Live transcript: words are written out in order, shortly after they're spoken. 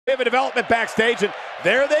We have a development backstage, and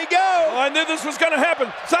there they go. Oh, I knew this was going to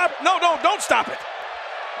happen. Stop. No, don't stop it.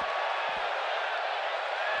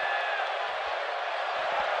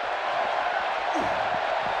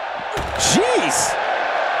 Jeez.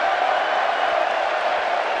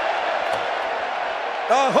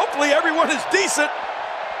 Hopefully everyone is decent.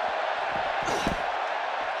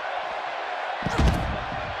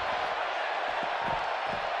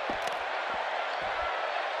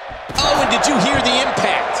 Oh, and did you hear the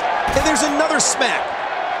impact? And there's another smack.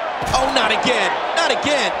 Oh, not again. Not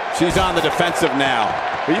again. She's on the defensive now,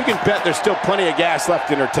 but you can bet there's still plenty of gas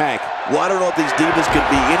left in her tank. Well, I don't know if these divas could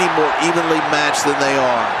be any more evenly matched than they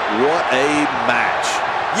are. What a match.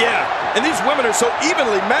 Yeah, and these women are so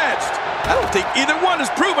evenly matched. I don't think either one has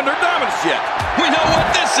proven their dominance yet. We know what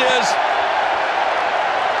this is.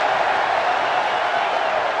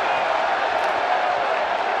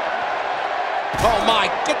 Oh, my.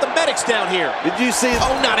 Get the medics down here. Did you see?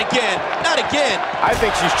 Oh, not again. Not again. I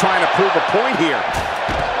think she's trying to prove a point here.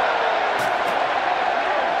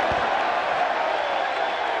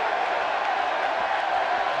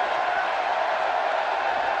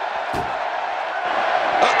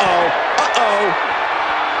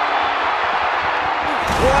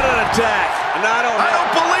 What an attack. And I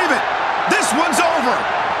don't believe it. This one's over.